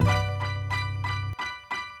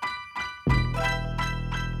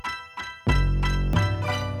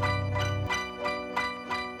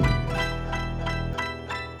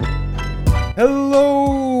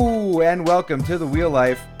Hello and welcome to The Wheel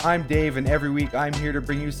Life. I'm Dave, and every week I'm here to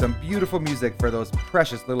bring you some beautiful music for those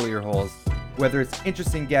precious little ear holes. Whether it's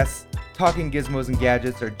interesting guests, talking gizmos and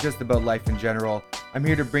gadgets, or just about life in general, I'm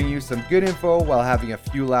here to bring you some good info while having a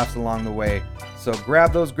few laughs along the way. So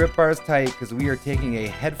grab those grip bars tight because we are taking a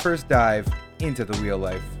headfirst dive into The Wheel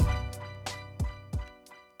Life.